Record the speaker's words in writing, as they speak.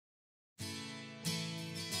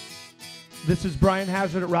This is Brian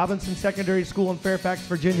Hazard at Robinson Secondary School in Fairfax,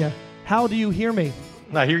 Virginia. How do you hear me?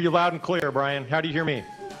 I hear you loud and clear, Brian. How do you hear me?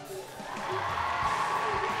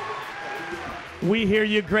 We hear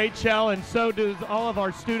you great, Kjell, and so does all of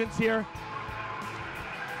our students here.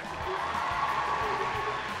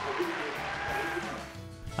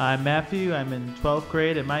 I'm Matthew, I'm in 12th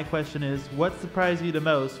grade, and my question is, what surprised you the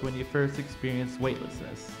most when you first experienced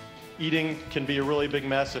weightlessness? Eating can be a really big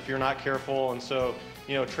mess if you're not careful, and so,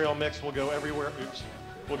 trail mix will go everywhere. Oops,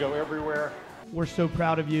 will go everywhere. We're so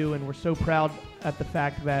proud of you, and we're so proud at the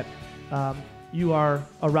fact that you are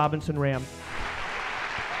a Robinson Ram.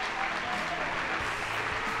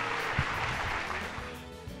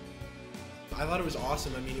 I thought it was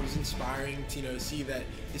awesome. I mean, it was inspiring to see that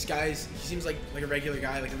this he seems like a regular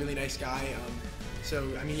guy, like a really nice guy.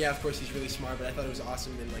 So, I mean, yeah, of course he's really smart, but I thought it was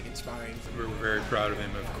awesome and inspiring. We're very proud of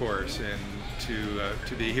him, of course, and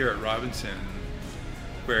to be here at Robinson,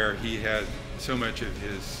 where he had so much of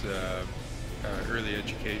his early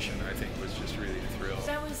education, I think was just really a thrill.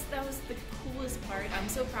 That was the coolest part. I'm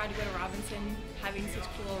so proud to go to Robinson, having such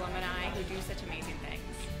cool alumni who do such amazing things.